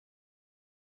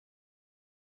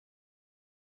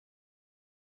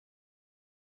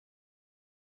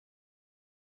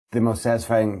The most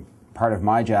satisfying part of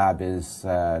my job is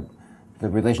the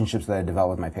relationships that I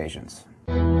develop with my patients.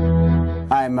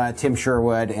 I'm Tim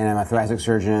Sherwood, and I'm a thoracic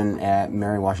surgeon at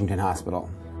Mary Washington Hospital.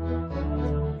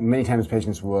 Many times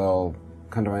patients will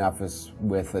come to my office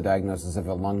with a diagnosis of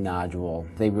a lung nodule.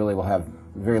 They really will have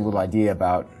very little idea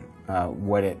about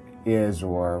what it is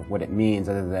or what it means,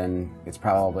 other than it's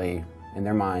probably, in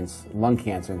their minds, lung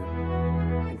cancer.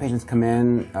 Patients come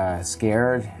in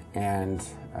scared and,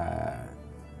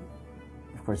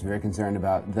 of course, very concerned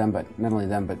about them, but not only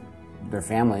them, but their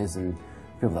families and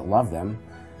people that love them.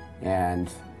 And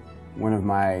one of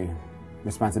my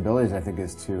responsibilities, I think,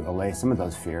 is to allay some of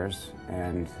those fears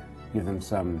and give them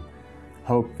some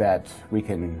hope that we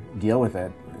can deal with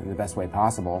it in the best way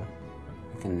possible.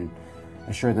 We can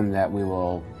assure them that we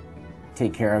will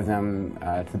take care of them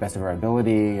to the best of our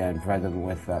ability and provide them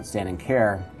with outstanding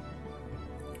care.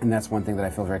 And that's one thing that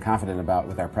I feel very confident about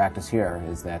with our practice here,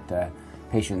 is that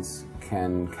patients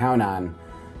can count on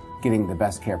getting the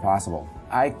best care possible.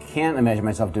 I can't imagine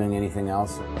myself doing anything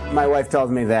else. My wife tells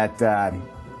me that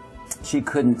she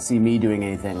couldn't see me doing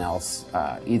anything else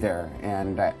either,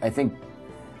 and I think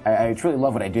I truly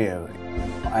love what I do.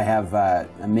 I have an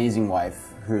amazing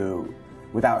wife who,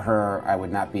 without her, I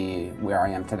would not be where I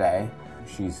am today.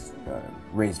 She's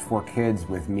raised 4 kids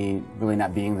with me really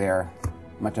not being there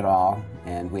much at all,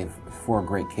 and we have 4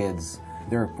 great kids.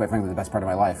 They're, quite frankly, the best part of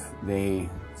my life. They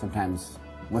sometimes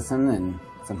listen and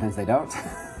sometimes they don't.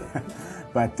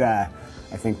 But I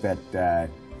think that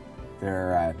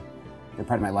they're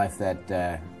part of my life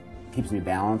that keeps me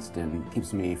balanced and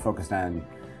keeps me focused on,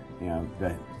 you know,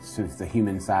 the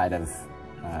human side of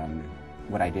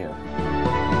what I do.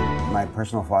 My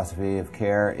personal philosophy of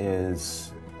care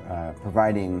is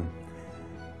providing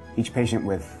each patient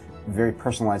with very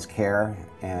personalized care,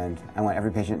 and I want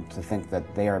every patient to think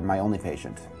that they are my only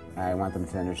patient. I want them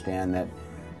to understand that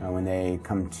when they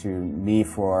come to me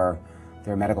for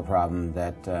their medical problem,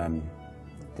 that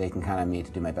they can count on me to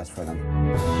do my best for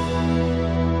them.